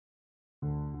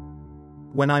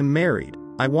When I'm married,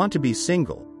 I want to be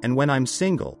single, and when I'm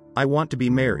single, I want to be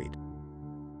married.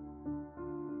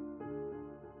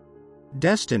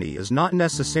 Destiny is not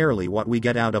necessarily what we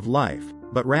get out of life,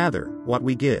 but rather, what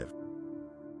we give.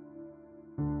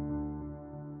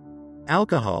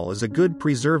 Alcohol is a good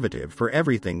preservative for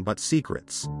everything but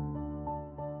secrets.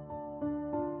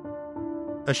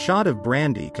 A shot of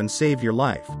brandy can save your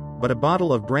life, but a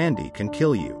bottle of brandy can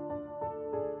kill you.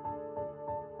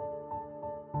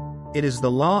 It is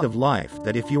the law of life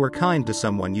that if you are kind to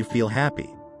someone you feel happy.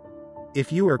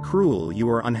 If you are cruel you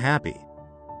are unhappy.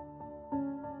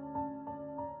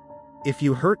 If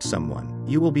you hurt someone,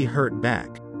 you will be hurt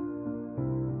back.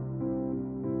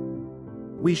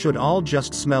 We should all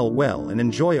just smell well and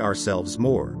enjoy ourselves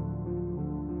more.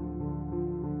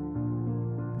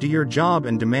 Do your job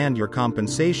and demand your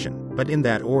compensation, but in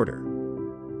that order.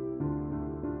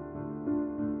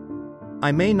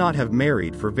 I may not have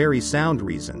married for very sound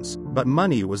reasons, but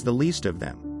money was the least of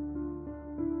them.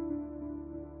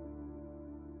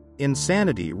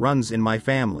 Insanity runs in my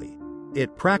family.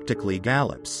 It practically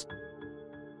gallops.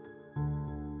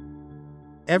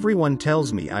 Everyone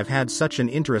tells me I've had such an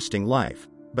interesting life,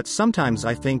 but sometimes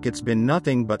I think it's been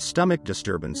nothing but stomach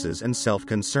disturbances and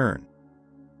self-concern.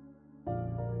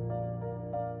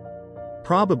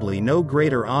 Probably no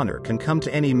greater honor can come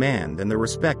to any man than the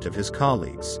respect of his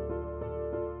colleagues.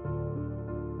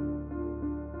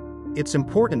 It's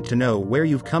important to know where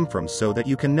you've come from so that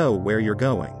you can know where you're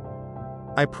going.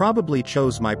 I probably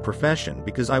chose my profession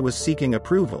because I was seeking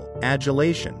approval,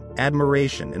 adulation,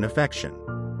 admiration, and affection.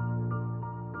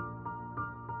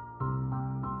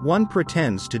 One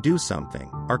pretends to do something,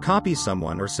 or copy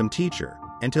someone or some teacher,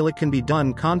 until it can be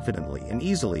done confidently and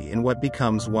easily in what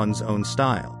becomes one's own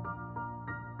style.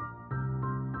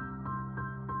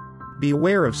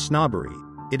 Beware of snobbery.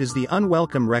 It is the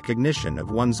unwelcome recognition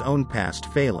of one's own past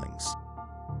failings.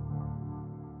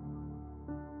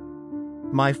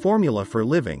 My formula for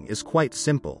living is quite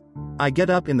simple. I get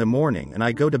up in the morning and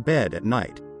I go to bed at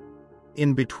night.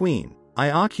 In between,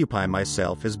 I occupy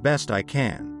myself as best I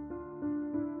can.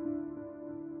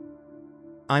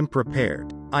 I'm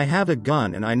prepared. I have a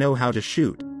gun and I know how to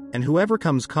shoot, and whoever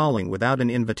comes calling without an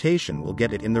invitation will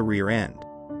get it in the rear end.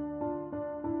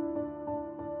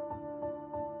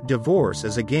 Divorce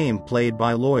is a game played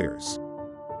by lawyers.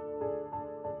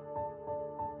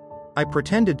 I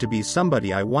pretended to be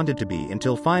somebody I wanted to be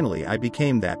until finally I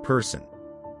became that person.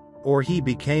 Or he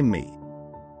became me.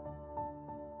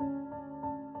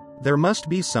 There must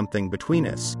be something between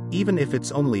us, even if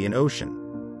it's only an ocean.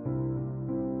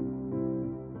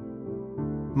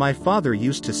 My father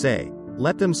used to say,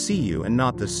 "Let them see you and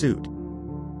not the suit."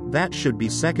 That should be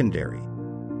secondary.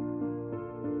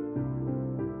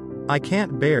 I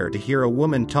can't bear to hear a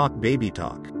woman talk baby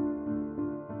talk.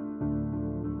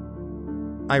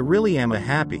 I really am a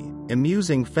happy,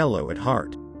 amusing fellow at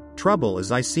heart. Trouble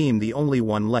is I seem the only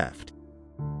one left.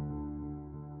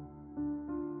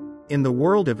 In the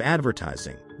world of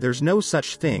advertising, there's no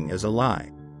such thing as a lie.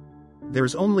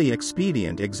 There's only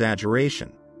expedient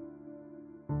exaggeration.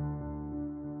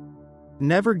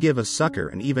 Never give a sucker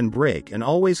an even break and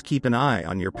always keep an eye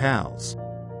on your pals.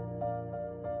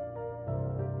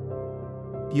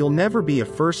 You'll never be a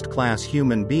first-class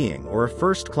human being or a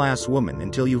first-class woman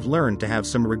until you've learned to have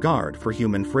some regard for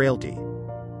human frailty.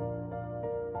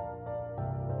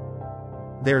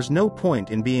 There's no point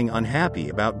in being unhappy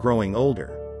about growing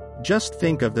older. Just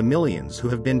think of the millions who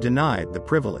have been denied the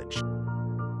privilege.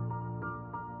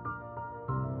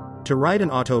 To write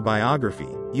an autobiography,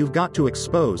 you've got to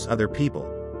expose other people.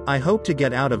 I hope to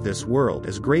get out of this world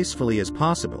as gracefully as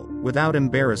possible, without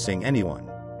embarrassing anyone.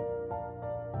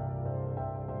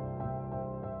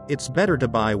 It's better to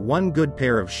buy one good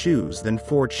pair of shoes than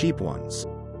 4 cheap ones.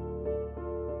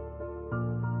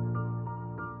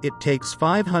 It takes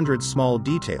 500 small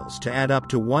details to add up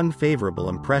to one favorable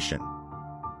impression.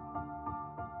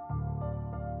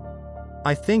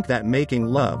 I think that making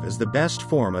love is the best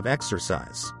form of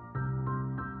exercise.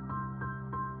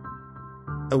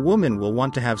 A woman will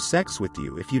want to have sex with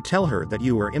you if you tell her that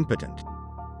you are impotent.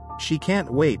 She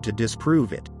can't wait to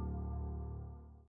disprove it.